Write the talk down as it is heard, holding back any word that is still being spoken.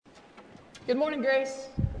Good morning, Grace.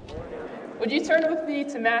 Would you turn with me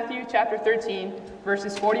to Matthew chapter 13,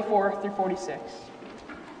 verses 44 through 46?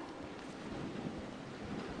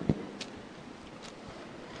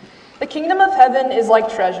 The kingdom of heaven is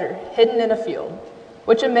like treasure hidden in a field,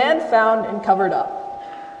 which a man found and covered up.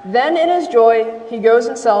 Then in his joy he goes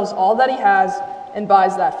and sells all that he has and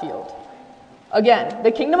buys that field. Again,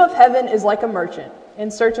 the kingdom of heaven is like a merchant in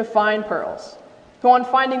search of fine pearls, who on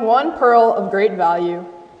finding one pearl of great value,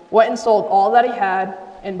 went and sold all that he had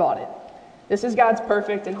and bought it. This is God's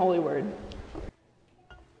perfect and holy word.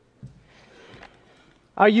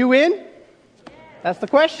 Are you in? That's the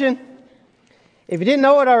question. If you didn't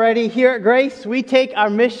know it already, here at Grace, we take our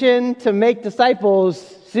mission to make disciples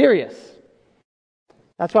serious.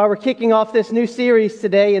 That's why we're kicking off this new series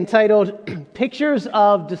today entitled Pictures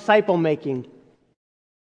of Disciple Making.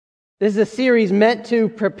 This is a series meant to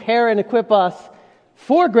prepare and equip us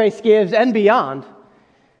for Grace Gives and beyond.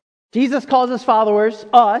 Jesus calls his followers,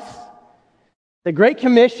 us, the Great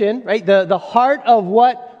Commission, right? The heart of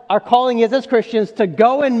what our calling is as Christians, to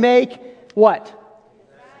go and make what?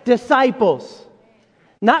 Disciples.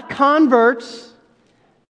 Not converts,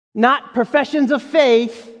 not professions of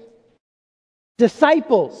faith,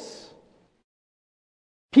 disciples.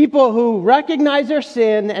 People who recognize their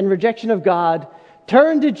sin and rejection of God,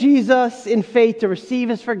 turn to Jesus in faith to receive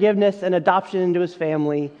his forgiveness and adoption into his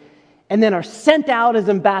family, and then are sent out as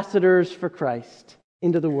ambassadors for Christ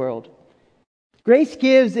into the world. Grace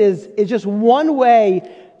Gives is just one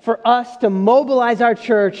way for us to mobilize our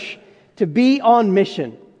church to be on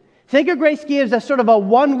mission. Think of Grace Gives as sort of a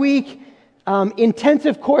 1-week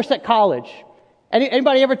intensive course at college.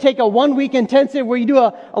 Anybody ever take a 1-week intensive where you do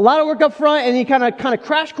a lot of work up front and you kind of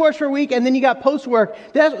crash course for a week and then you got post work?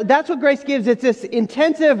 That's what Grace Gives. It's this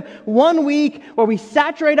intensive 1 week where we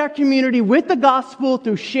saturate our community with the gospel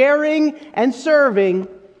through sharing and serving,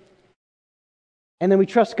 and then we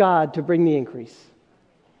trust God to bring the increase.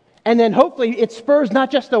 And then hopefully it spurs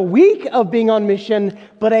not just a week of being on mission,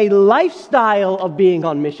 but a lifestyle of being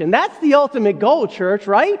on mission. That's the ultimate goal, church,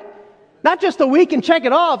 right? Not just a week and check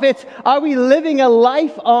it off. It's, are we living a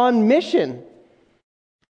life on mission?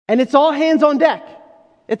 And it's all hands on deck.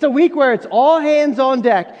 It's a week where it's all hands on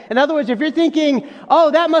deck. In other words, if you're thinking,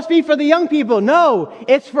 oh, that must be for the young people. No,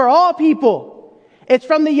 it's for all people. It's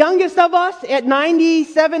from the youngest of us at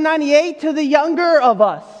 97, 98 to the younger of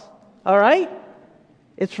us. All right?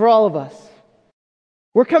 It's for all of us.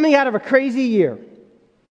 We're coming out of a crazy year.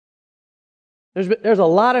 There's a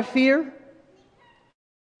lot of fear.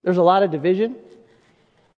 There's a lot of division.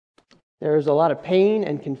 There's a lot of pain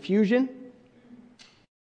and confusion.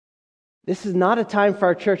 This is not a time for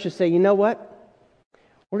our church to say, you know what?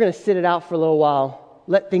 We're going to sit it out for a little while,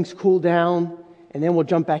 let things cool down, and then we'll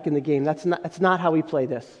jump back in the game. That's not how we play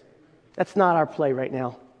this. That's not our play right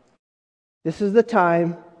now. This is the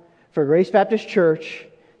time for Grace Baptist Church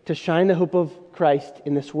to shine the hope of Christ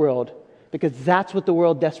in this world, because that's what the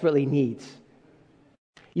world desperately needs.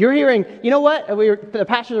 You're hearing, you know what? The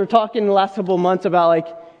pastors were talking in the last couple of months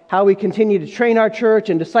about how we continue to train our church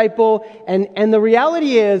and disciple. And the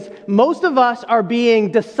reality is, most of us are being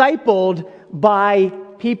discipled by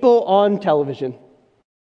people on television.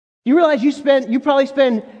 You realize you probably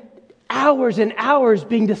spend hours and hours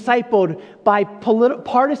being discipled by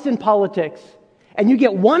partisan politics. And you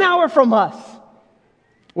get 1 hour from us.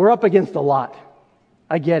 We're up against a lot.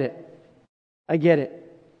 I get it.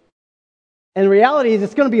 And the reality is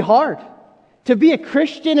it's going to be hard. To be a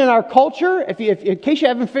Christian in our culture, in case you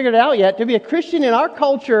haven't figured it out yet, to be a Christian in our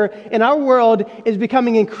culture, in our world, is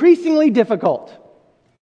becoming increasingly difficult.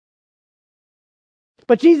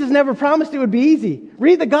 But Jesus never promised it would be easy.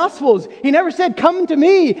 Read the Gospels. He never said, come to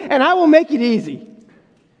me and I will make it easy.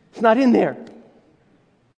 It's not in there.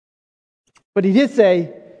 But he did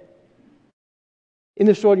say, in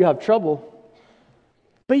this world you'll have trouble,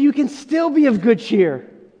 but you can still be of good cheer.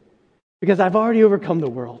 Because I've already overcome the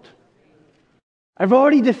world. I've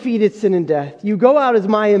already defeated sin and death. You go out as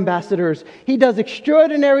my ambassadors. He does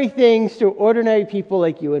extraordinary things to ordinary people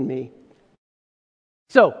like you and me.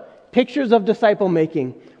 So, pictures of disciple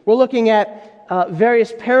making. We're looking at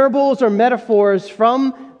various parables or metaphors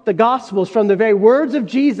from the Gospels, from the very words of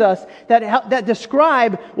Jesus that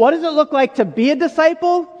describe what does it look like to be a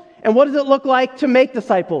disciple and what does it look like to make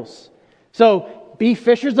disciples. So, be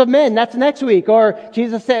fishers of men. That's next week. Or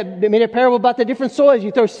Jesus made a parable about the different soils.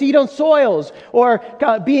 You throw seed on soils. Or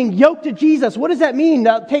being yoked to Jesus. What does that mean?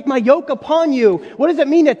 Take my yoke upon you. What does it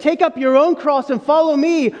mean to take up your own cross and follow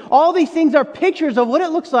me? All these things are pictures of what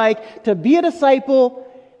it looks like to be a disciple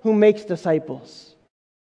who makes disciples.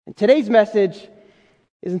 And today's message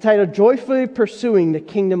is entitled Joyfully Pursuing the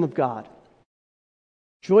Kingdom of God.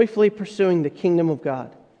 joyfully pursuing the kingdom of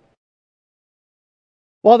God.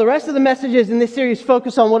 While the rest of the messages in this series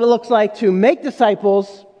focus on what it looks like to make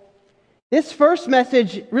disciples, this first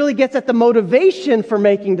message really gets at the motivation for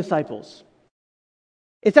making disciples.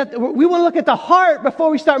 It's that we want to look at the heart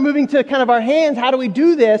before we start moving to kind of our hands. How do we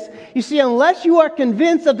do this? You see, unless you are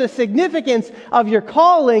convinced of the significance of your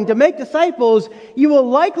calling to make disciples, you will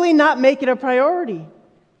likely not make it a priority.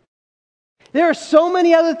 There are so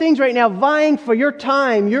many other things right now vying for your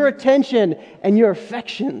time, your attention, and your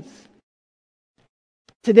affections.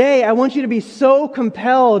 Today, I want you to be so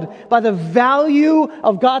compelled by the value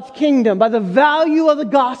of God's kingdom, by the value of the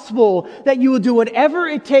gospel, that you will do whatever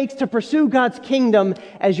it takes to pursue God's kingdom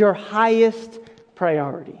as your highest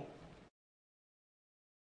priority.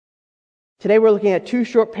 Today, we're looking at two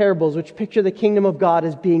short parables which picture the kingdom of God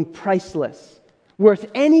as being priceless, worth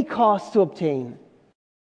any cost to obtain.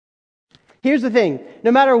 Here's the thing. No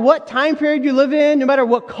matter what time period you live in, no matter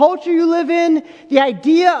what culture you live in, the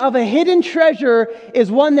idea of a hidden treasure is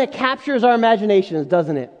one that captures our imaginations,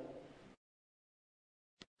 doesn't it?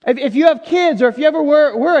 If you have kids, or if you ever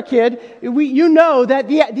were a kid, you know that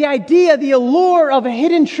the idea, the allure of a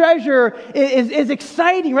hidden treasure is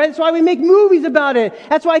exciting, right? That's why we make movies about it.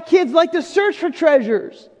 That's why kids like to search for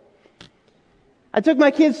treasures. I took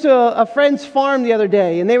my kids to a friend's farm the other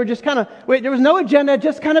day, and they were just there was no agenda,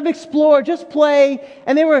 just kind of explore, just play,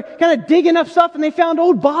 and they were kind of digging up stuff, and they found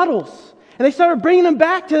old bottles. And they started bringing them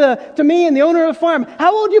back to me and the owner of the farm.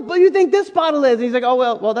 How old do you think this bottle is? And he's like, oh,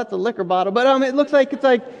 well, that's a liquor bottle, but it looks like it's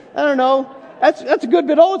like, I don't know, that's a good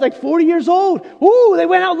bit old. It's like 40 years old. Ooh, they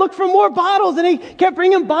went out and looked for more bottles, and they kept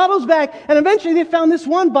bringing bottles back, and eventually they found this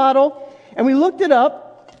one bottle, and we looked it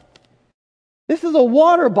up. This is a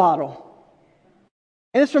water bottle.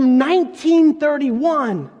 And it's from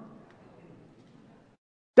 1931.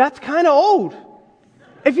 That's kind of old.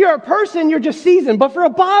 If you're a person, you're just seasoned. But for a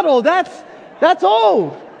bottle, that's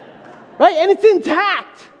old. Right? And it's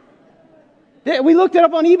intact. We looked it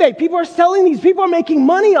up on eBay. People are selling these. People are making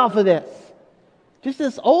money off of this. Just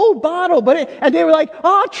this old bottle. And they were like,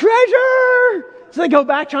 oh, treasure! So they go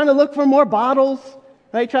back trying to look for more bottles.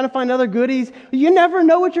 Right? Trying to find other goodies. You never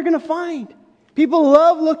know what you're going to find. People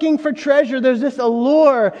love looking for treasure. There's this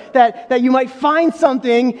allure that you might find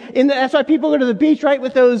something. That's why people go to the beach, right,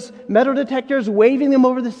 with those metal detectors, waving them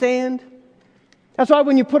over the sand. That's why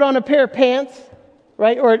when you put on a pair of pants,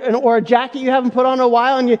 right, or a jacket you haven't put on in a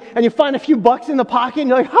while, and you find a few bucks in the pocket, and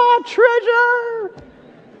you're like, treasure!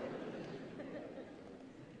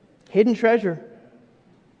 Hidden treasure.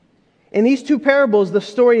 In these two parables, the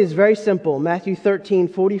story is very simple. Matthew 13,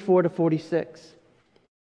 44 to 46.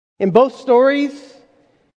 In both stories,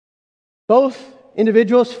 both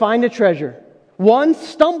individuals find a treasure. One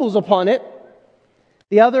stumbles upon it.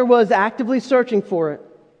 The other was actively searching for it.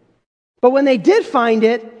 But when they did find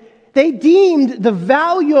it, they deemed the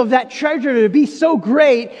value of that treasure to be so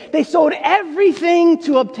great, they sold everything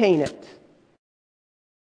to obtain it.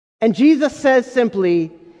 And Jesus says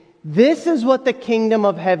simply, this is what the kingdom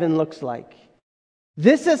of heaven looks like.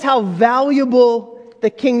 This is how valuable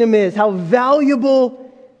the kingdom is, how valuable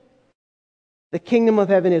the kingdom of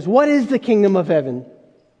heaven is. What is the kingdom of heaven?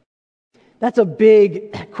 That's a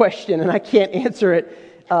big question, and I can't answer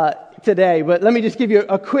it today. But let me just give you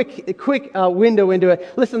a quick window into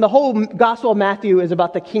it. Listen, the whole Gospel of Matthew is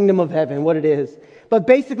about the kingdom of heaven, what it is. But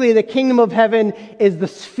basically, the kingdom of heaven is the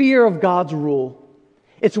sphere of God's rule.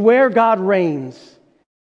 It's where God reigns.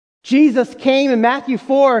 Jesus came in Matthew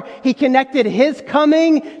 4. He connected His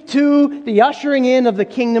coming to the ushering in of the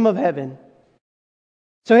kingdom of heaven.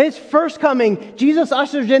 So His first coming, Jesus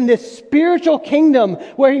ushers in this spiritual kingdom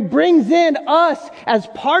where He brings in us as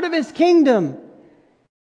part of His kingdom.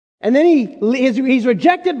 And then he's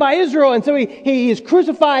rejected by Israel, and so he is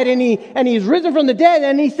crucified, and he's risen from the dead,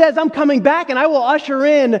 and He says, I'm coming back, and I will usher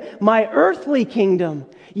in my earthly kingdom.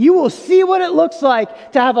 You will see what it looks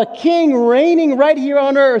like to have a king reigning right here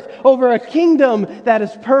on earth over a kingdom that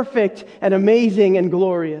is perfect and amazing and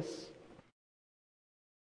glorious.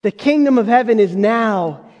 The kingdom of heaven is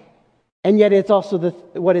now, and yet it's also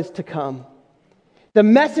what is to come. The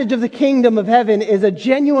message of the kingdom of heaven is a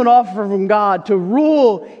genuine offer from God to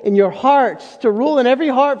rule in your hearts, to rule in every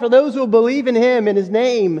heart for those who believe in Him, in His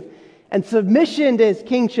name. And submission to His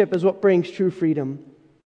kingship is what brings true freedom.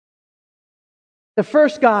 The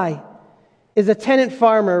first guy is a tenant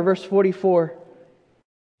farmer, verse 44.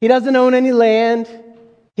 He doesn't own any land.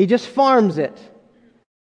 He just farms it.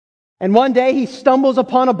 And one day he stumbles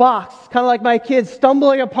upon a box, kind of like my kids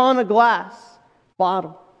stumbling upon a glass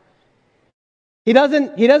bottle. He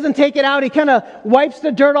doesn't take it out. He kind of wipes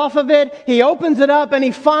the dirt off of it. He opens it up and he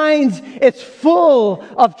finds it's full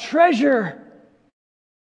of treasure.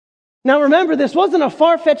 Now remember, this wasn't a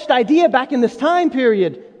far-fetched idea back in this time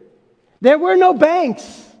period. There were no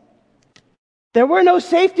banks. There were no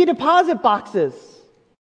safety deposit boxes.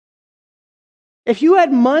 If you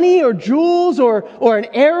had money or jewels or an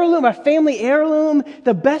heirloom, a family heirloom,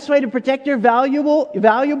 the best way to protect your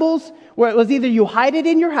valuables was either you hide it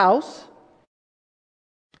in your house,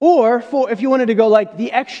 or if you wanted to go like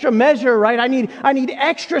the extra measure, right? I need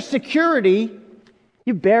extra security,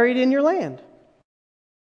 you bury it in your land.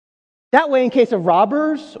 That way, in case of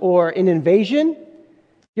robbers or an invasion,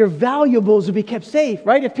 your valuables would be kept safe,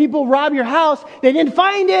 right? If people rob your house, they didn't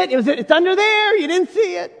find it. It's under there. You didn't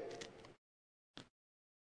see it.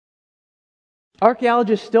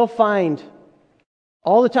 Archaeologists still find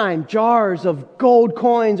all the time jars of gold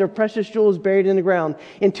coins or precious jewels buried in the ground.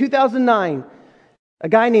 In 2009, a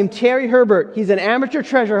guy named Terry Herbert, he's an amateur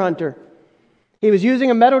treasure hunter. He was using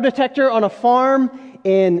a metal detector on a farm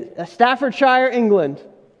in Staffordshire, England.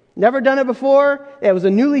 Never done it before. It was a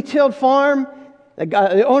newly tilled farm.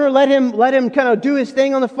 The owner let him kind of do his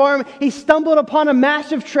thing on the farm. He stumbled upon a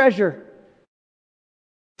massive treasure.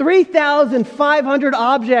 3,500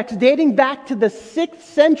 objects dating back to the 6th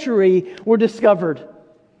century were discovered.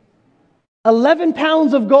 11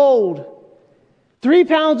 pounds of gold, 3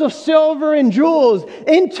 pounds of silver and jewels.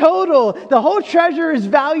 In total, the whole treasure is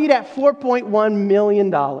valued at $4.1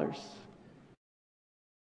 million.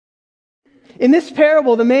 In this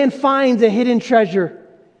parable, the man finds a hidden treasure.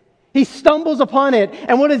 He stumbles upon it,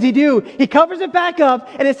 and what does he do? He covers it back up,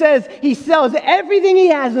 and it says he sells everything he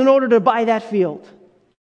has in order to buy that field.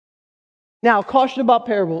 Now, caution about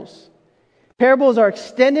parables. Parables are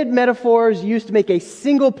extended metaphors used to make a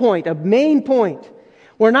single point, a main point.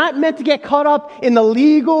 We're not meant to get caught up in the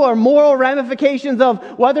legal or moral ramifications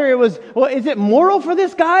of whether is it moral for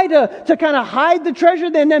this guy to kind of hide the treasure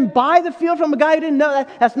and then buy the field from a guy who didn't know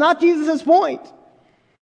that? That's not Jesus' point.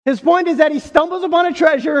 His point is that he stumbles upon a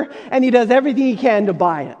treasure and he does everything he can to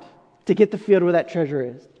buy it, to get the field where that treasure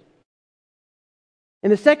is. In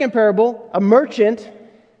the second parable, a merchant,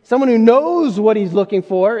 someone who knows what he's looking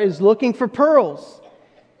for, is looking for pearls.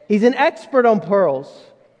 He's an expert on pearls.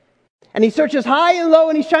 And he searches high and low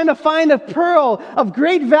and he's trying to find a pearl of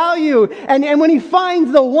great value. And when he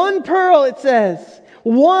finds the one pearl, it says,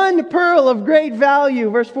 one pearl of great value,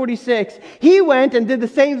 verse 46, he went and did the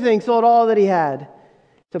same thing, sold all that he had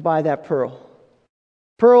to buy that pearl.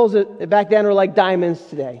 Pearls back then were like diamonds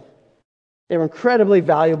today. They were incredibly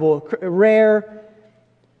valuable, rare.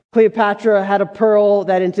 Cleopatra had a pearl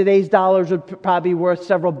that in today's dollars would probably be worth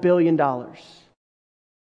several $billions.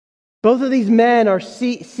 Both of these men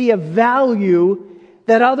see a value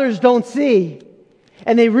that others don't see.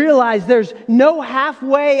 And they realize there's no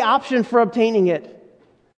halfway option for obtaining it.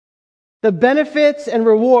 The benefits and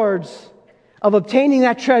rewards of obtaining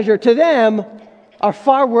that treasure to them are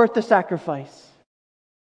far worth the sacrifice.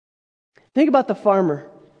 Think about the farmer.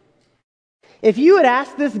 If you had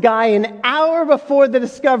asked this guy an hour before the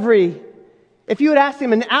discovery, if you had asked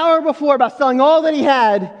him an hour before about selling all that he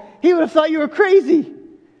had, he would have thought you were crazy.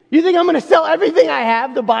 You think I'm going to sell everything I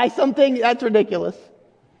have to buy something? That's ridiculous.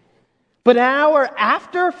 But an hour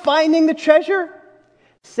after finding the treasure,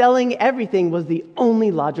 selling everything was the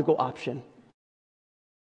only logical option.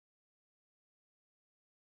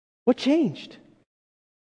 What changed?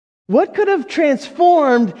 What could have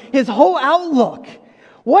transformed his whole outlook?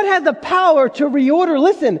 What had the power to reorder?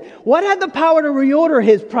 Listen, what had the power to reorder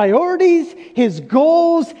his priorities, his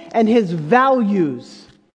goals, and his values?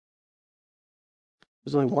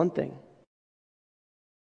 There's only one thing.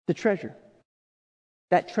 The treasure.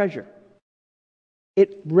 That treasure.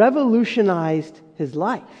 It revolutionized his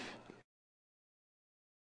life.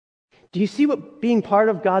 Do you see what being part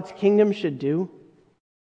of God's kingdom should do?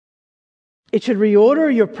 It should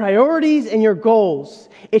reorder your priorities and your goals.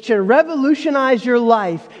 It should revolutionize your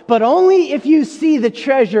life, but only if you see the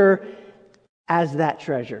treasure as that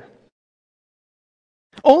treasure.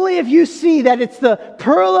 Only if you see that it's the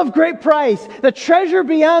pearl of great price, the treasure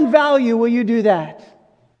beyond value, will you do that.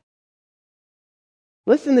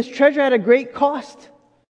 Listen, this treasure had a great cost.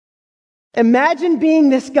 Imagine being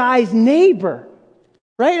this guy's neighbor,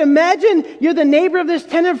 right? Imagine you're the neighbor of this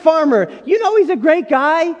tenant farmer. You know he's a great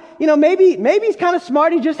guy. You know, maybe he's kind of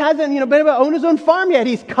smart. He just hasn't, been able to own his own farm yet.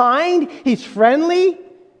 He's kind. He's friendly.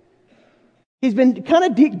 He's been kind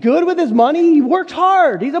of good with his money. He works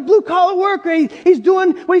hard. He's a blue-collar worker. He's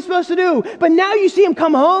doing what he's supposed to do. But now you see him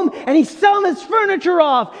come home, and he's selling his furniture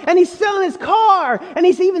off, and he's selling his car, and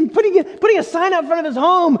he's even putting a sign out front of his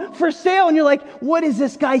home for sale. And you're like, what is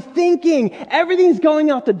this guy thinking? Everything's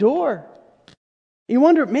going out the door. You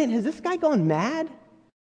wonder, man, has this guy gone mad?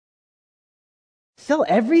 Sell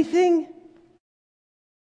everything?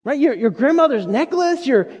 Right? Your grandmother's necklace,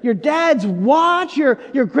 your dad's watch,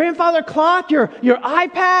 your grandfather clock, your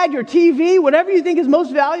iPad, your TV, whatever you think is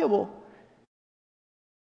most valuable.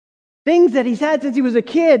 Things that he's had since he was a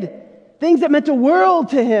kid. Things that meant the world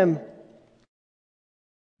to him.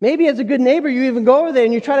 Maybe as a good neighbor, you even go over there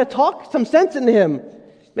and you try to talk some sense into him.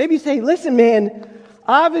 Maybe you say, listen, man,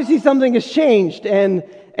 obviously something has changed and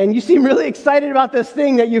you seem really excited about this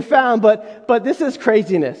thing that you found, but this is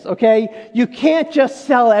craziness, okay? You can't just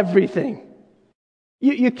sell everything.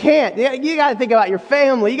 You can't. You got to think about your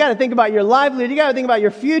family. You got to think about your livelihood. You got to think about your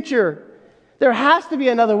future. There has to be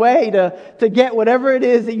another way to get whatever it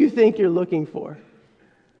is that you think you're looking for.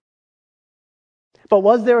 But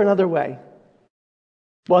was there another way?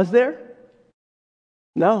 Was there?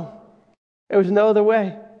 No. There was no other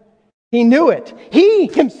way. He knew it. He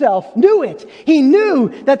himself knew it. He knew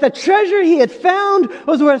that the treasure he had found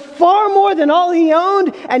was worth far more than all he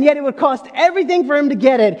owned, and yet it would cost everything for him to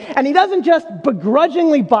get it. And he doesn't just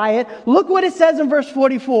begrudgingly buy it. Look what it says in verse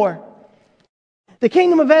 44. The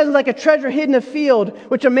kingdom of heaven is like a treasure hidden in a field,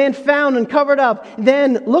 which a man found and covered up.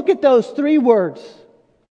 Then look at those three words.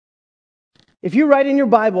 If you write in your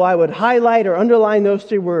Bible, I would highlight or underline those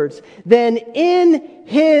three words. Then in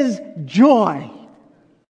his joy,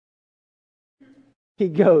 he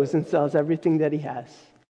goes and sells everything that he has.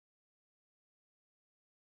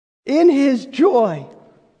 In his joy,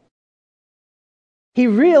 he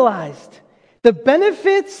realized the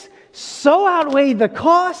benefits so outweighed the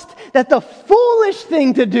cost that the foolish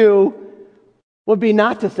thing to do would be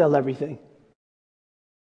not to sell everything.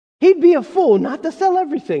 He'd be a fool not to sell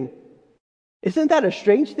everything. Isn't that a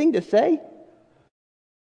strange thing to say?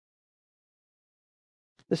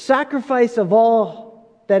 The sacrifice of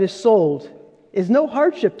all that is sold is no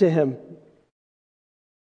hardship to him.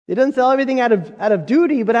 He doesn't sell everything out of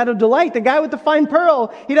duty, but out of delight. The guy with the fine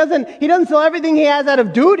pearl, he doesn't sell everything he has out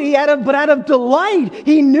of duty, but out of delight.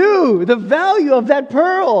 He knew the value of that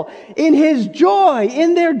pearl in his joy,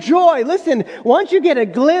 in their joy. Listen, once you get a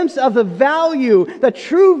glimpse of the value, the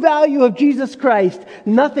true value of Jesus Christ,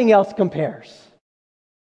 nothing else compares.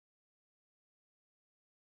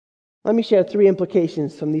 Let me share three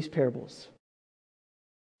implications from these parables.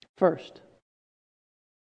 First,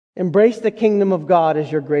 embrace the kingdom of God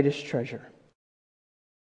as your greatest treasure.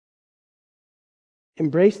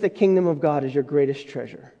 Embrace the kingdom of God as your greatest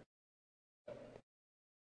treasure.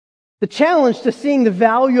 The challenge to seeing the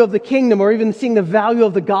value of the kingdom, or even seeing the value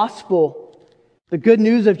of the gospel, the good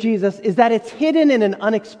news of Jesus, is that it's hidden in an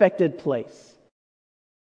unexpected place.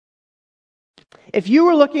 If you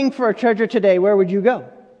were looking for a treasure today, where would you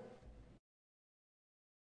go?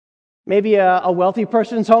 Maybe a wealthy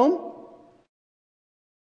person's home?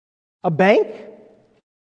 A bank?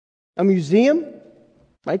 A museum?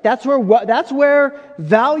 Right? That's where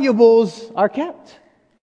valuables are kept.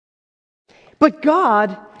 But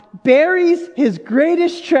God buries his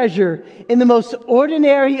greatest treasure in the most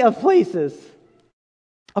ordinary of places.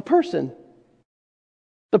 A person.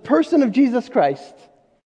 The person of Jesus Christ.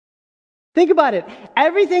 Think about it.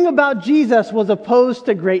 Everything about Jesus was opposed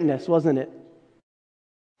to greatness, wasn't it?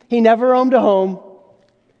 He never owned a home.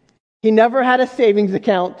 He never had a savings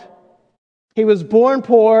account. He was born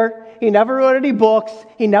poor. He never wrote any books.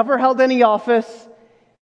 He never held any office.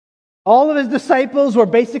 All of his disciples were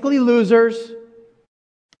basically losers.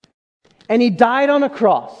 And he died on a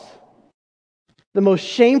cross. The most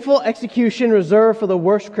shameful execution reserved for the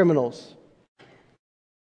worst criminals.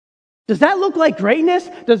 Does that look like greatness?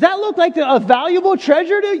 Does that look like a valuable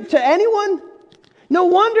treasure to anyone? No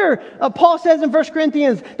wonder Paul says in 1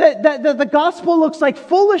 Corinthians that the gospel looks like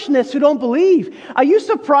foolishness who don't believe. Are you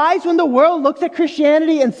surprised when the world looks at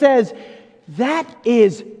Christianity and says, that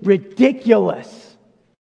is ridiculous?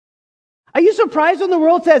 Are you surprised when the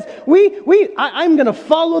world says, I'm going to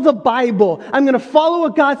follow the Bible. I'm going to follow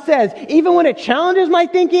what God says, even when it challenges my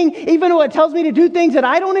thinking, even when it tells me to do things that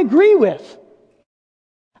I don't agree with?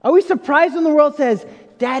 Are we surprised when the world says,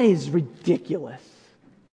 that is ridiculous?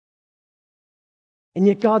 And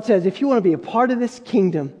yet God says, if you want to be a part of this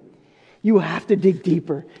kingdom, you will have to dig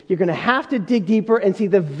deeper. You're going to have to dig deeper and see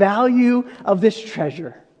the value of this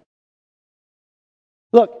treasure.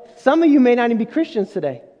 Look, some of you may not even be Christians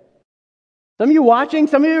today. Some of you watching,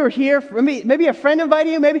 some of you are here, maybe a friend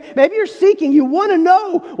invited you, maybe you're seeking, you want to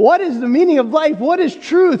know what is the meaning of life, what is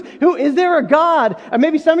truth, is there a God? Or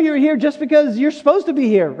maybe some of you are here just because you're supposed to be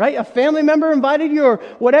here, right? A family member invited you or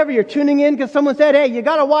whatever, you're tuning in because someone said, hey, you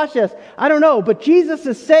got to watch this. I don't know, but Jesus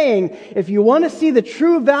is saying, if you want to see the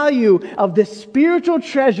true value of this spiritual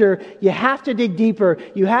treasure, you have to dig deeper.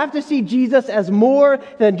 You have to see Jesus as more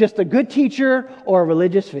than just a good teacher or a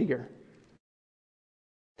religious figure.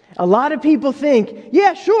 A lot of people think,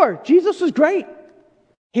 yeah, sure, Jesus was great.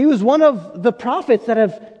 He was one of the prophets that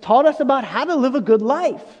have taught us about how to live a good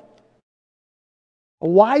life. A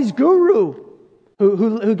wise guru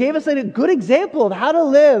who gave us a good example of how to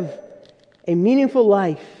live a meaningful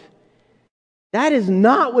life. That is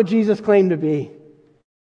not what Jesus claimed to be.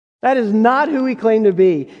 That is not who he claimed to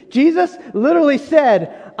be. Jesus literally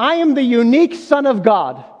said, I am the unique Son of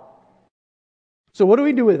God. So what do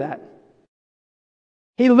we do with that?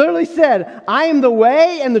 He literally said, I am the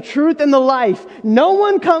way and the truth and the life. No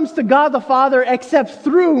one comes to God the Father except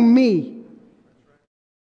through me.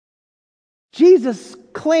 Jesus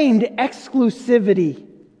claimed exclusivity,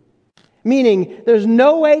 meaning there's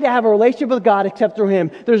no way to have a relationship with God except through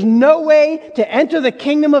him. There's no way to enter the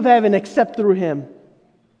kingdom of heaven except through him.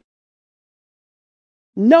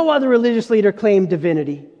 No other religious leader claimed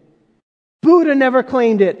divinity. Buddha never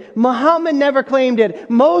claimed it. Muhammad never claimed it.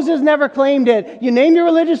 Moses never claimed it. You name your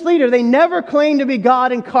religious leader, they never claimed to be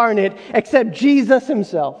God incarnate except Jesus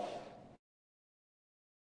himself.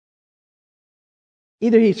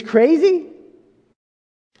 Either he's crazy,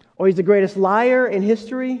 or he's the greatest liar in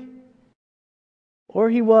history, or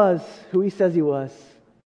he was who he says he was,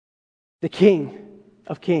 the King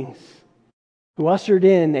of Kings, who ushered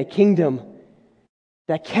in a kingdom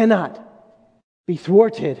that cannot be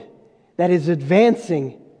thwarted, that is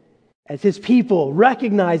advancing as his people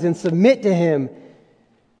recognize and submit to him.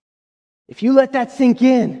 If you let that sink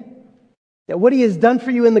in, that what he has done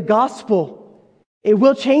for you in the gospel, it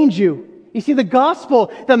will change you. You see, the gospel,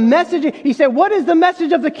 the message, he said, what is the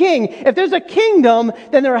message of the king? If there's a kingdom,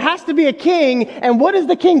 then there has to be a king. And what does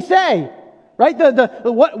the king say? Right?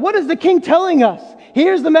 What is the king telling us?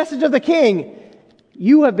 Here's the message of the king.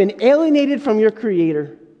 You have been alienated from your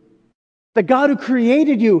creator. The God who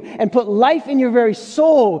created you and put life in your very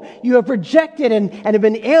soul, you have rejected and have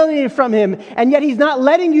been alienated from him. And yet he's not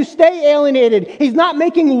letting you stay alienated. He's not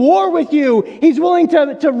making war with you. He's willing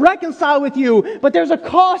to reconcile with you. But there's a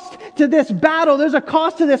cost to this battle. There's a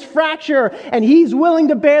cost to this fracture. And he's willing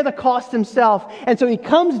to bear the cost himself. And so he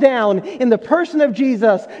comes down in the person of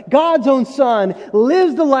Jesus, God's own son,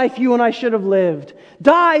 lives the life you and I should have lived,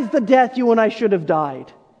 dies the death you and I should have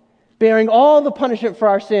died, bearing all the punishment for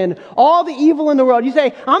our sin, all the evil in the world. You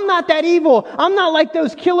say, I'm not that evil. I'm not like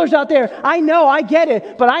those killers out there. I know, I get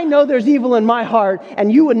it, but I know there's evil in my heart,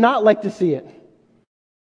 and you would not like to see it.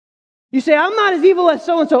 You say, I'm not as evil as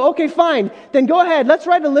so-and-so. Okay, fine. Then go ahead. Let's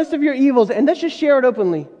write a list of your evils, and let's just share it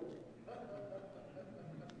openly.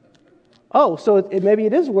 Oh, so maybe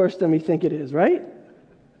it is worse than we think it is, right?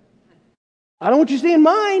 I don't want you seeing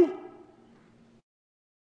mine.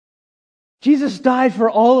 Jesus died for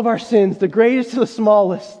all of our sins, the greatest to the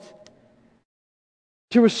smallest,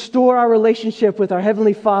 to restore our relationship with our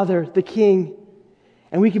Heavenly Father, the King.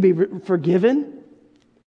 And we can be forgiven,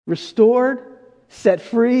 restored, set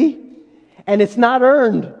free, and it's not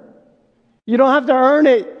earned. You don't have to earn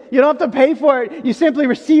it. You don't have to pay for it. You simply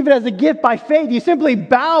receive it as a gift by faith. You simply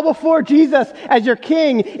bow before Jesus as your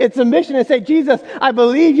King in submission and say, Jesus, I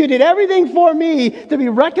believe you did everything for me to be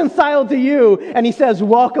reconciled to you. And he says,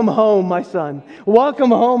 welcome home, my son. Welcome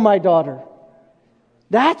home, my daughter.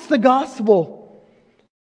 That's the gospel.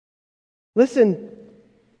 Listen,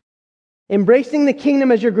 embracing the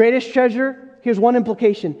kingdom as your greatest treasure, here's one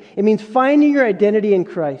implication. It means finding your identity in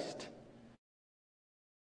Christ.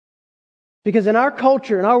 Because in our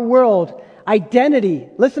culture, in our world, identity,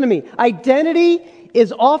 listen to me, identity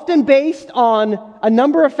is often based on a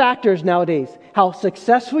number of factors nowadays. How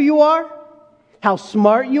successful you are, how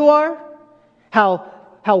smart you are, how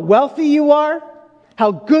wealthy you are,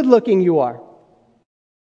 how good looking you are.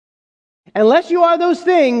 Unless you are those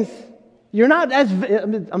things, you're not as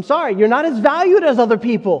valued as other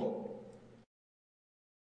people.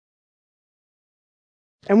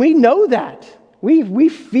 And we know that. We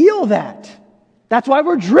feel that. That's why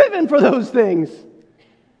we're driven for those things.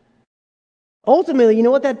 Ultimately, you know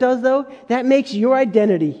what that does though? That makes your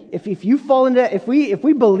identity. If you fall into that, if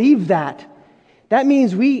we believe that, that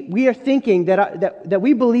means we are thinking that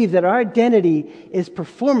we believe that our identity is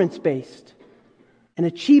performance-based and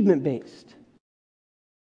achievement-based.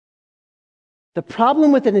 The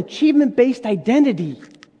problem with an achievement-based identity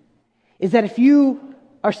is that if you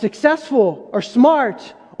are successful or smart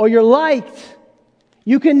or you're liked,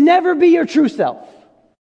 you can never be your true self.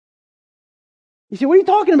 You say, what are you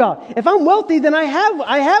talking about? If I'm wealthy, then I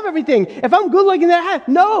have everything. If I'm good looking, then I have.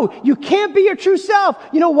 No, you can't be your true self.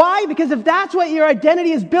 You know why? Because if that's what your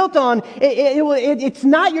identity is built on, it's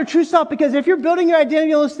not your true self. Because if you're building your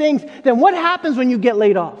identity on those things, then what happens when you get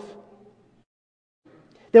laid off?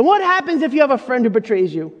 Then what happens if you have a friend who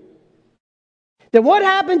betrays you? Then what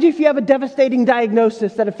happens if you have a devastating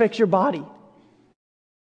diagnosis that affects your body?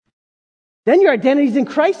 Then your identity's in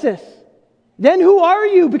crisis. Then who are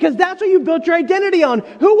you? Because that's what you built your identity on.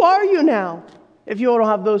 Who are you now if you don't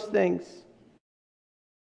have those things?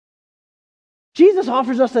 Jesus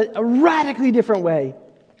offers us a radically different way.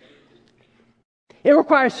 It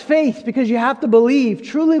requires faith because you have to believe,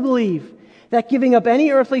 truly believe, that giving up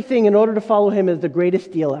any earthly thing in order to follow Him is the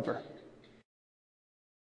greatest deal ever.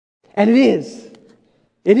 And it is.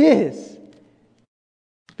 It is.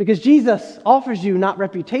 Because Jesus offers you not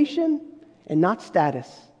reputation and not status.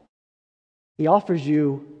 He offers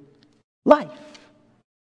you life.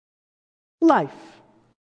 Life.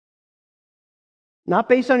 Not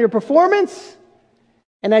based on your performance,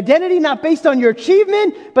 an identity not based on your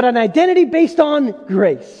achievement, but an identity based on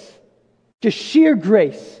grace. Just sheer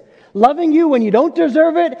grace. Loving you when you don't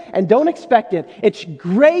deserve it and don't expect it. It's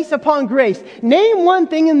grace upon grace. Name one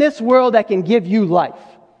thing in this world that can give you life.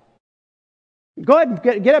 Go ahead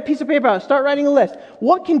and get a piece of paper out and start writing a list.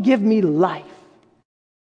 What can give me life?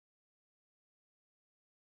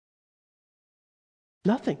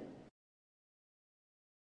 Nothing.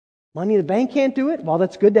 Money in the bank can't do it. Well,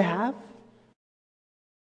 that's good to have.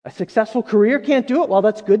 A successful career can't do it. Well,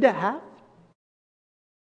 that's good to have.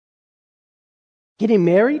 Getting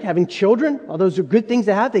married, having children, well, those are good things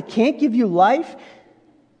to have. They can't give you life.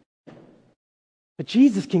 But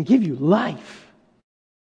Jesus can give you life.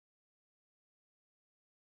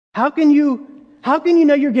 How can you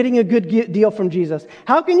know you're getting a good deal from Jesus?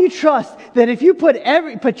 How can you trust that if you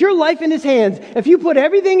put your life in His hands, if you put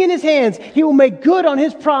everything in His hands, He will make good on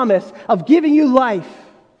His promise of giving you life?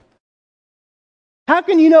 How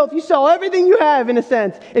can you know if you sell everything you have, in a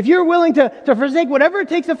sense, if you're willing to forsake whatever it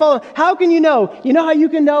takes to follow, how can you know? You know how you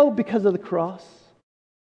can know? Because of the cross.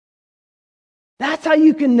 That's how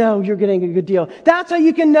you can know you're getting a good deal. That's how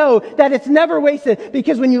you can know that it's never wasted.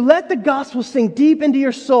 Because when you let the gospel sink deep into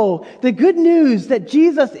your soul, the good news that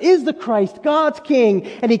Jesus is the Christ, God's King,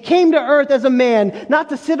 and He came to earth as a man, not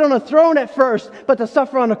to sit on a throne at first, but to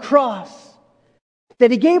suffer on a cross.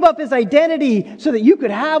 That He gave up His identity so that you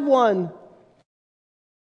could have one.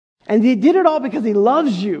 And He did it all because He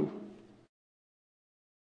loves you.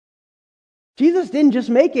 Jesus didn't just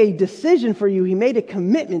make a decision for you, He made a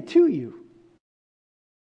commitment to you.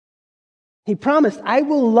 He promised, I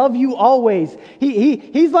will love you always.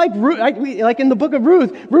 He's like Ruth, like in the book of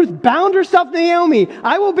Ruth. Ruth bound herself to Naomi.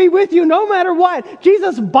 I will be with you no matter what.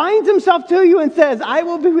 Jesus binds Himself to you and says, I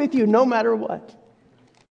will be with you no matter what.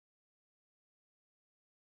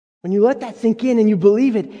 When you let that sink in and you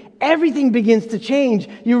believe it, everything begins to change.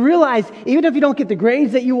 You realize, even if you don't get the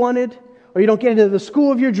grades that you wanted, or you don't get into the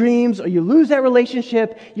school of your dreams, or you lose that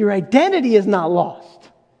relationship, your identity is not lost.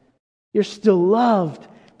 You're still loved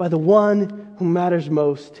by the one who matters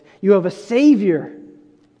most. You have a Savior,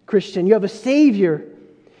 Christian. You have a Savior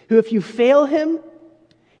who, if you fail Him,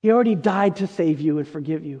 He already died to save you and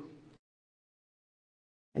forgive you.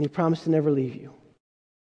 And He promised to never leave you.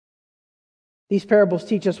 These parables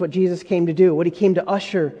teach us what Jesus came to do. What He came to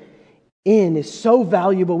usher in is so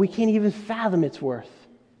valuable we can't even fathom its worth.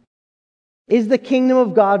 Is the kingdom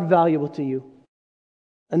of God valuable to you?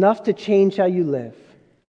 Enough to change how you live?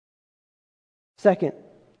 Second,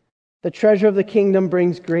 the treasure of the kingdom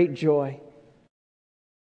brings great joy.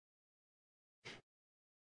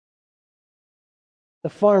 The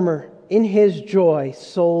farmer, in his joy,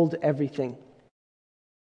 sold everything.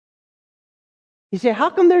 You say, how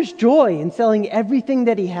come there's joy in selling everything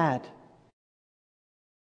that he had?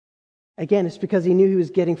 Again, it's because he knew he was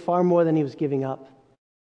getting far more than he was giving up.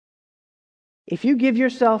 If you give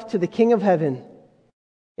yourself to the King of Heaven,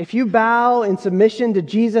 if you bow in submission to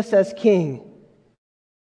Jesus as King,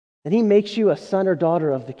 then He makes you a son or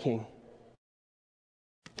daughter of the King.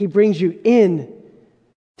 He brings you in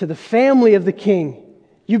to the family of the King.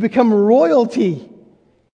 You become royalty.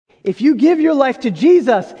 If you give your life to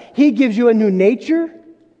Jesus, He gives you a new nature,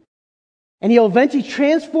 and He'll eventually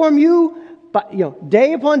transform you,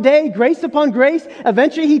 day upon day, grace upon grace.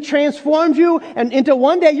 Eventually He transforms you, and into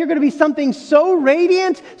one day you're going to be something so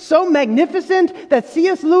radiant, so magnificent, that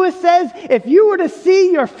C.S. Lewis says, if you were to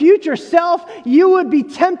see your future self, you would be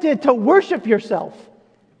tempted to worship yourself.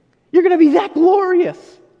 You're going to be that glorious.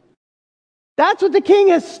 That's what the King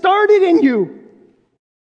has started in you.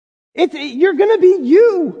 You're going to be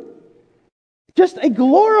you. Just a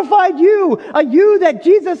glorified you, a you that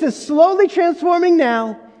Jesus is slowly transforming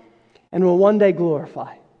now and will one day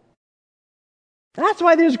glorify. That's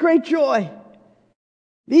why there's great joy.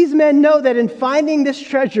 These men know that in finding this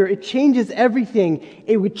treasure, it changes everything.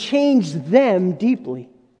 It would change them deeply.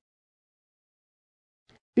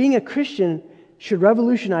 Being a Christian should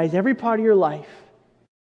revolutionize every part of your life.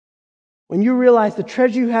 when you realize the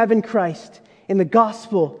treasure you have in Christ, in the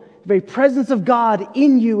gospel, the very presence of God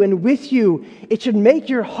in you and with you, it should make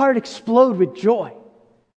your heart explode with joy.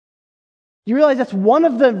 You realize that's one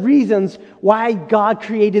of the reasons why God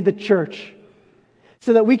created the church.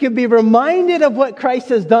 So that we can be reminded of what Christ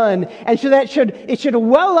has done, and so that it should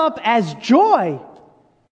well up as joy.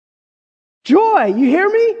 Joy, you hear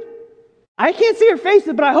me? I can't see your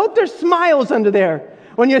faces, but I hope there's smiles under there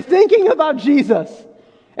when you're thinking about Jesus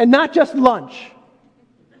and not just lunch.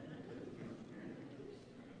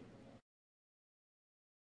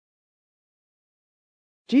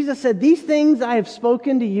 Jesus said, "These things I have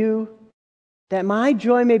spoken to you, that my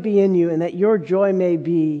joy may be in you and that your joy may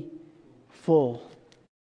be full."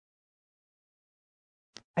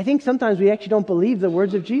 I think sometimes we actually don't believe the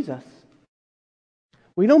words of Jesus.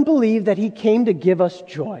 We don't believe that He came to give us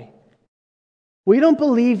joy. We don't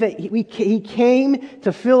believe that He came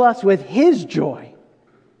to fill us with His joy.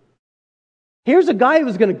 Here's a guy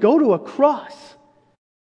who's going to go to a cross.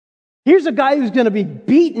 Here's a guy who's going to be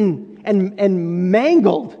beaten and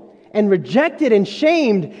mangled and rejected and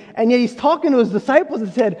shamed, and yet He's talking to His disciples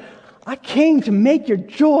and said, "I came to make your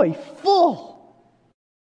joy full."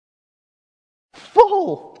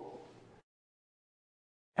 Full.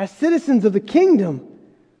 As citizens of the kingdom,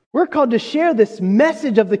 we're called to share this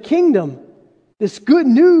message of the kingdom, this good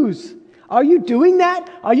news. Are you doing that?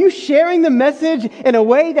 Are you sharing the message in a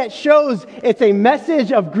way that shows it's a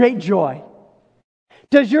message of great joy?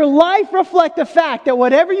 Does your life reflect the fact that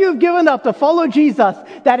whatever you've given up to follow Jesus,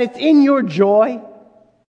 that it's in your joy?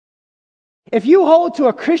 If you hold to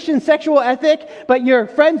a Christian sexual ethic, but your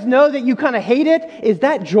friends know that you kind of hate it, is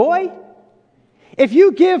that joy? If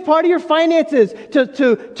you give part of your finances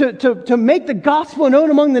to make the gospel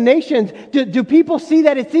known among the nations, do people see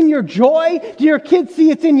that it's in your joy? Do your kids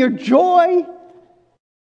see it's in your joy?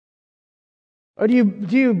 Or do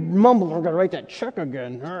you mumble, "I'm going to write that check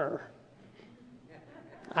again"?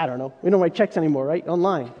 I don't know. We don't write checks anymore, right?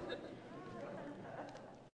 Online.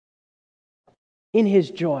 In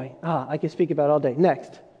His joy. I can speak about it all day.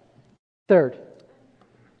 Next. Third.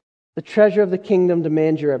 The treasure of the kingdom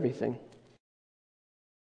demands your everything.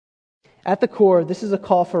 At the core, this is a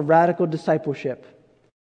call for radical discipleship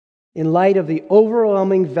in light of the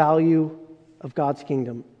overwhelming value of God's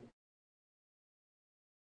kingdom.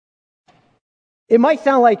 It might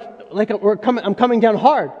sound like I'm coming down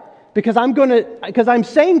hard because I'm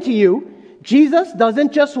saying to you, Jesus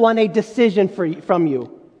doesn't just want a decision from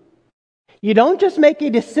you. You don't just make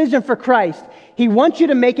a decision for Christ. He wants you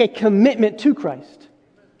to make a commitment to Christ.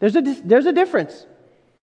 There's a difference.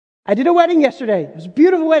 I did a wedding yesterday. It was a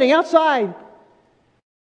beautiful wedding outside.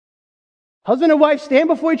 Husband and wife stand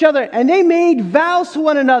before each other, and they made vows to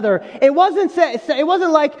one another. It wasn't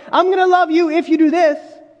like, "I'm going to love you if you do this."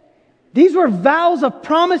 These were vows of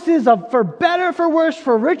promises of for better, for worse,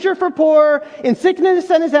 for richer, for poorer, in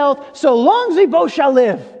sickness and in health, so long as we both shall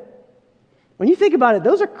live. When you think about it,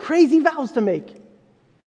 those are crazy vows to make.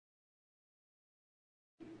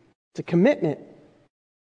 It's a commitment.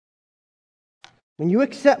 When you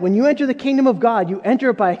enter the kingdom of God, you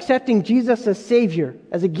enter it by accepting Jesus as Savior,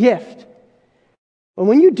 as a gift. And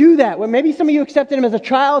when you do that, maybe some of you accepted Him as a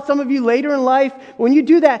child, some of you later in life, when you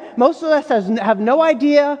do that, most of us have no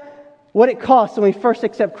idea what it costs when we first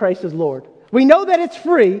accept Christ as Lord. We know that it's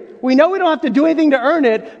free. We know we don't have to do anything to earn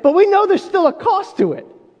it, but we know there's still a cost to it,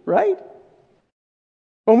 right?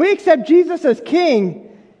 When we accept Jesus as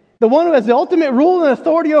King, the one who has the ultimate rule and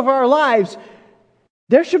authority over our lives,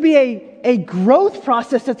 there should be a growth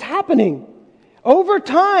process that's happening. Over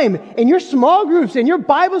time, in your small groups, in your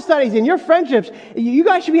Bible studies, in your friendships, you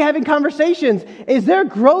guys should be having conversations. Is there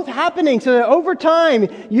growth happening so that over time,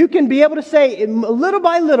 you can be able to say, little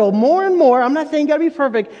by little, more and more, I'm not saying you got to be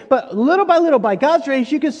perfect, but little, by God's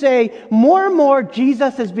grace, you can say, more and more,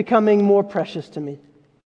 Jesus is becoming more precious to me.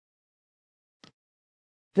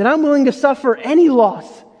 That I'm willing to suffer any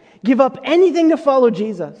loss, give up anything to follow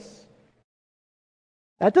Jesus.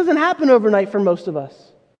 That doesn't happen overnight for most of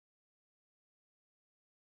us.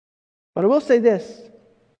 But I will say this.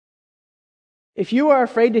 If you are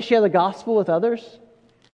afraid to share the gospel with others,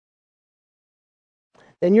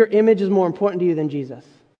 then your image is more important to you than Jesus.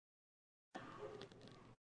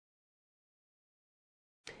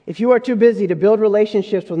 If you are too busy to build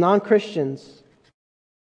relationships with non-Christians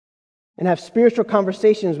and have spiritual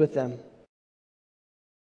conversations with them,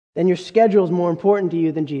 then your schedule is more important to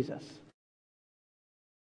you than Jesus.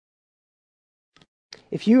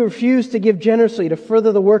 If you refuse to give generously to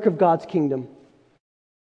further the work of God's kingdom,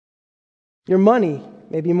 your money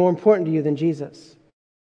may be more important to you than Jesus.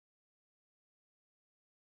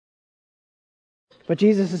 But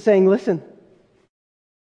Jesus is saying, listen,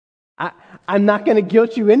 I'm not going to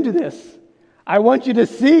guilt you into this. I want you to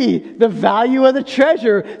see the value of the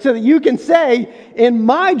treasure so that you can say, in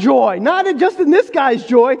my joy, not just in this guy's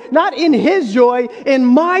joy, not in his joy, in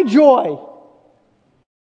my joy,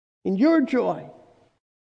 in your joy.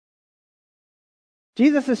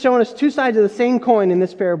 Jesus is showing us two sides of the same coin in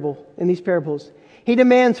this parable, in these parables. He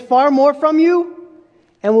demands far more from you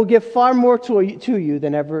and will give far more to you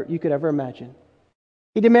than ever you could ever imagine.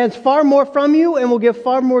 He demands far more from you and will give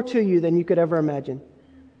far more to you than you could ever imagine.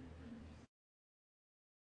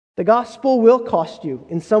 The gospel will cost you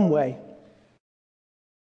in some way.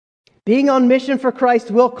 Being on mission for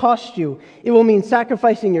Christ will cost you. It will mean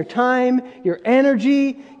sacrificing your time, your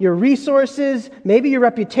energy, your resources, maybe your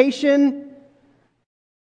reputation.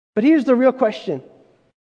 But here's the real question.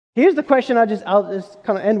 Here's the question I'll just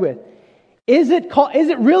kind of end with. Is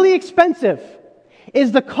it really expensive?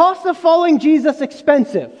 Is the cost of following Jesus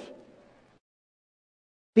expensive?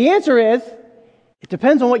 The answer is, it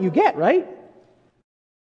depends on what you get, right?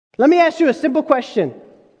 Let me ask you a simple question.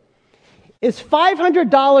 Is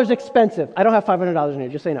 $500 expensive? I don't have $500 in here,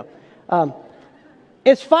 just so you know.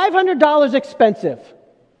 Is $500 expensive?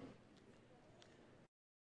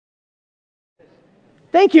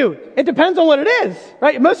 Thank you. It depends on what it is,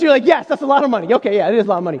 right? Most of you are like, yes, that's a lot of money. Okay, yeah, it is a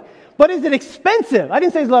lot of money. But is it expensive? I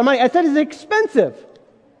didn't say it's a lot of money. I said, is it expensive?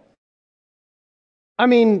 I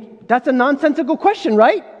mean, that's a nonsensical question,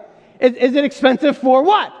 right? Is it expensive for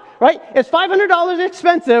what? Right? Is $500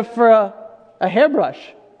 expensive for a hairbrush?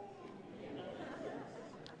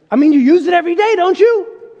 I mean, you use it every day, don't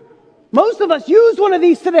you? Most of us use one of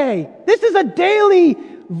these today. This is a daily,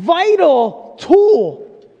 vital tool.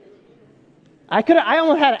 I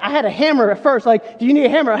had a hammer at first. Like, do you need a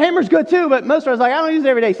hammer? A hammer's good too, but most of us I don't use it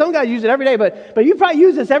every day. Some guys use it every day, but you probably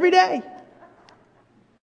use this every day.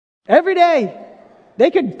 Every day.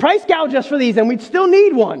 They could price gouge us for these and we'd still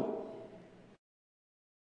need one.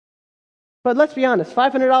 But let's be honest,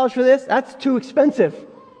 $500 for this, that's too expensive.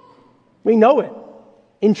 We know it.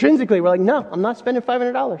 Intrinsically, we're like, no, I'm not spending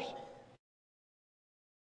 $500.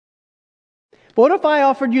 But what if I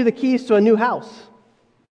offered you the keys to a new house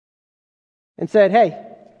and said, hey,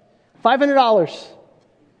 $500.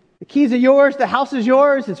 The keys are yours, the house is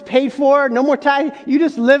yours, it's paid for, no more tax. You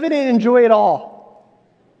just live in it and enjoy it all.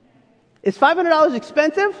 Is $500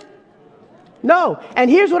 expensive? No. And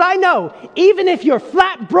here's what I know. Even if you're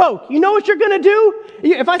flat broke, you know what you're going to do?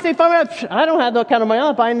 If I say $500, I don't have that kind of money. I'm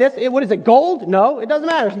not buying this. What is it, gold? No, it doesn't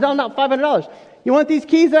matter. It's not $500. You want these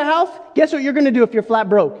keys to the house? Guess what you're going to do if you're flat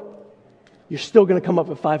broke? You're still going to come up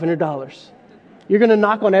with $500. You're going to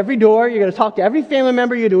knock on every door. You're going to talk to every family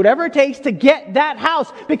member. You do whatever it takes to get that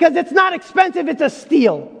house because it's not expensive. It's a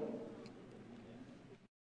steal.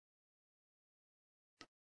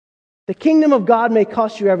 The kingdom of God may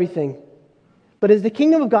cost you everything. But is the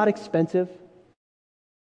kingdom of God expensive?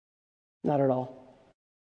 Not at all.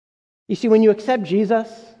 You see, when you accept Jesus,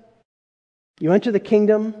 you enter the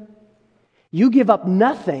kingdom, you give up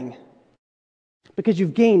nothing because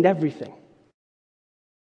you've gained everything.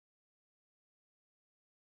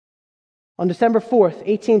 On December 4th,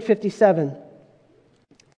 1857,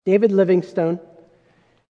 David Livingstone,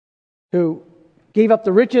 who gave up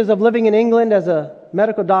the riches of living in England as a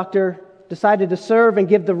medical doctor, decided to serve and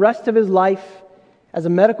give the rest of his life as a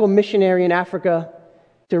medical missionary in Africa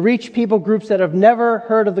to reach people groups that have never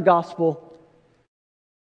heard of the gospel.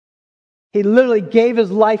 He literally gave his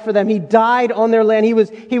life for them. He died on their land. He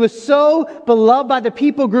was so beloved by the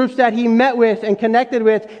people groups that he met with and connected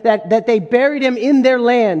with that they buried him in their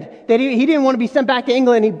land. He didn't want to be sent back to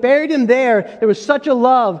England. He buried him there. There was such a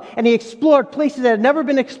love. And he explored places that had never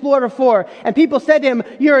been explored before. And people said to him,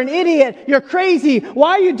 "You're an idiot. You're crazy.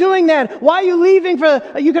 Why are you doing that? Why are you leaving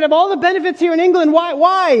you could have all the benefits here in England.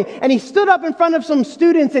 Why?" And he stood up in front of some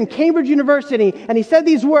students in Cambridge University and he said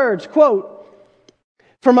these words, quote,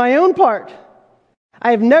 "For my own part,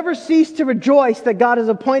 I have never ceased to rejoice that God has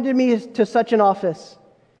appointed me to such an office.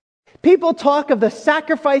 People talk of the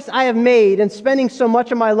sacrifice I have made in spending so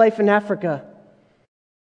much of my life in Africa.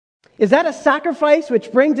 Is that a sacrifice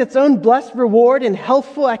which brings its own blessed reward in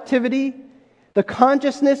healthful activity, the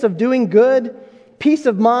consciousness of doing good, peace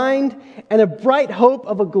of mind, and a bright hope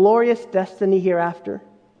of a glorious destiny hereafter?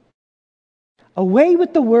 Away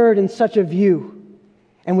with the word in such a view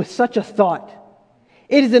and with such a thought.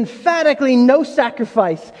 It is emphatically no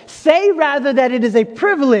sacrifice. Say rather that it is a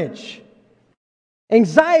privilege.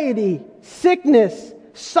 Anxiety, sickness,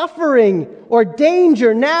 suffering, or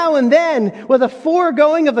danger now and then, with a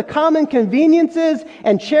foregoing of the common conveniences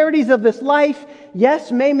and charities of this life,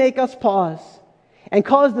 yes, may make us pause and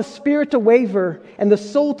cause the spirit to waver and the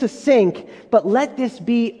soul to sink, but let this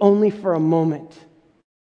be only for a moment.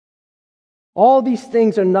 All these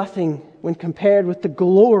things are nothing when compared with the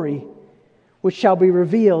glory which shall be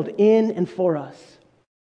revealed in and for us.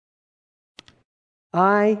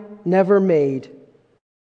 I never made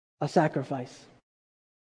a sacrifice.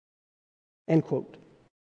 End quote.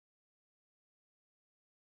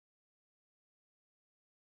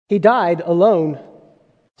 He died alone,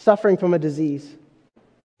 suffering from a disease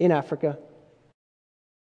in Africa.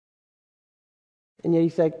 And yet he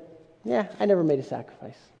said, yeah, I never made a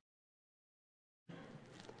sacrifice.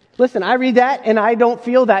 Listen, I read that and I don't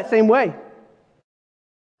feel that same way.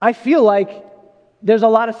 I feel like there's a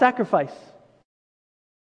lot of sacrifice.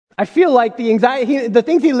 I feel like the anxiety, the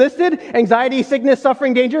things he listed, anxiety, sickness,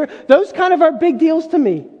 suffering, danger, those kind of are big deals to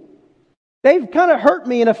me. They've kind of hurt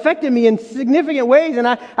me and affected me in significant ways, and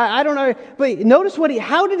I don't know. But notice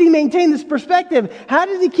how did he maintain this perspective? How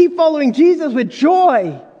did he keep following Jesus with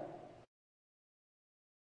joy?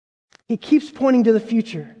 He keeps pointing to the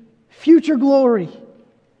future glory.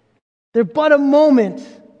 They're but a moment.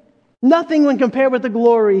 Nothing when compared with the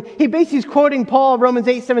glory. He basically is quoting Paul, Romans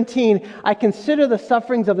 8:17. I consider the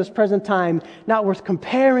sufferings of this present time not worth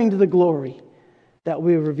comparing to the glory that will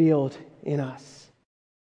be revealed in us.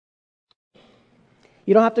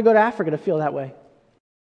 You don't have to go to Africa to feel that way.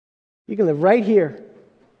 You can live right here.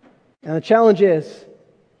 And the challenge is,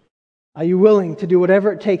 are you willing to do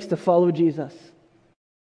whatever it takes to follow Jesus?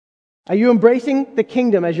 Are you embracing the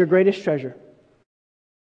kingdom as your greatest treasure?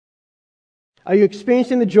 Are you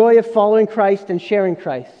experiencing the joy of following Christ and sharing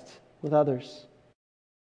Christ with others?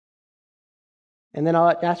 And then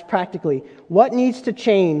I'll ask practically, what needs to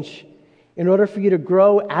change in order for you to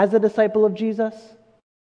grow as a disciple of Jesus?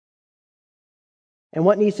 And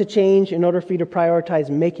what needs to change in order for you to prioritize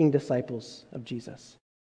making disciples of Jesus?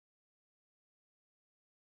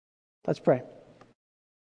 Let's pray.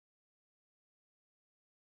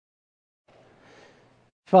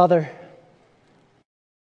 Father,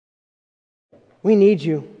 we need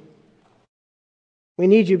you. We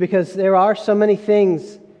need you because there are so many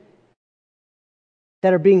things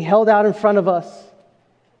that are being held out in front of us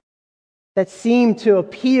that seem to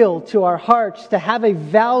appeal to our hearts, to have a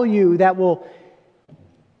value that will,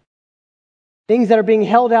 things that are being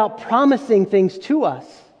held out promising things to us.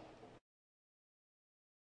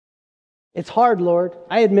 It's hard, Lord.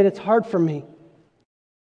 I admit it's hard for me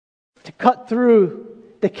to cut through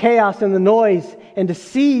the chaos and the noise and to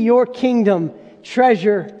see your kingdom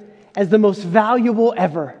treasure as the most valuable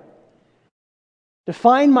ever. To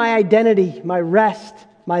find my identity, my rest,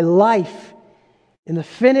 my life in the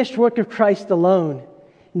finished work of Christ alone,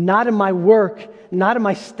 not in my work, not in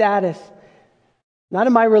my status, not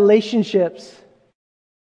in my relationships.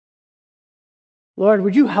 Lord,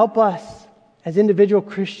 would you help us as individual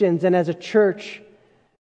Christians and as a church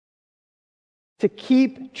to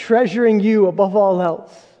keep treasuring you above all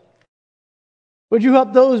else? Would you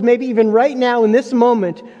help those maybe even right now in this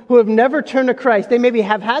moment who have never turned to Christ? They maybe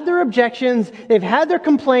have had their objections, they've had their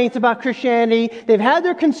complaints about Christianity, they've had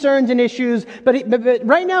their concerns and issues, but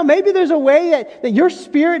right now maybe there's a way that your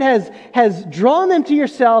Spirit has drawn them to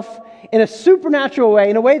yourself in a supernatural way,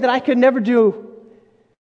 in a way that I could never do.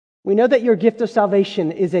 We know that your gift of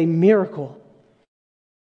salvation is a miracle.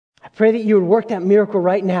 I pray that you would work that miracle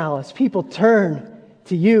right now as people turn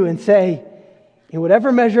to you and say, in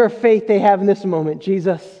whatever measure of faith they have in this moment,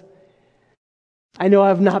 Jesus, I know I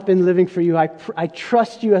have not been living for you. I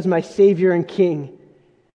trust you as my Savior and King.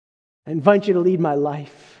 I invite you to lead my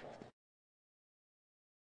life.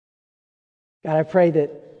 God, I pray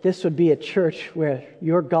that this would be a church where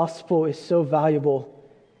your gospel is so valuable,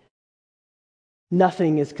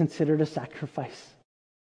 nothing is considered a sacrifice.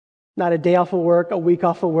 Not a day off of work, a week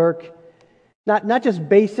off of work. Not just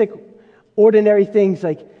basic, ordinary things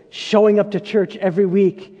like showing up to church every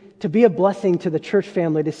week, to be a blessing to the church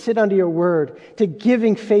family, to sit under your word, to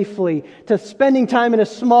giving faithfully, to spending time in a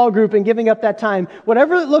small group and giving up that time.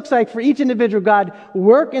 Whatever it looks like for each individual, God,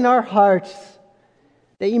 work in our hearts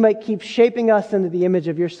that you might keep shaping us into the image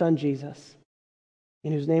of your Son, Jesus,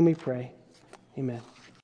 in whose name we pray. Amen.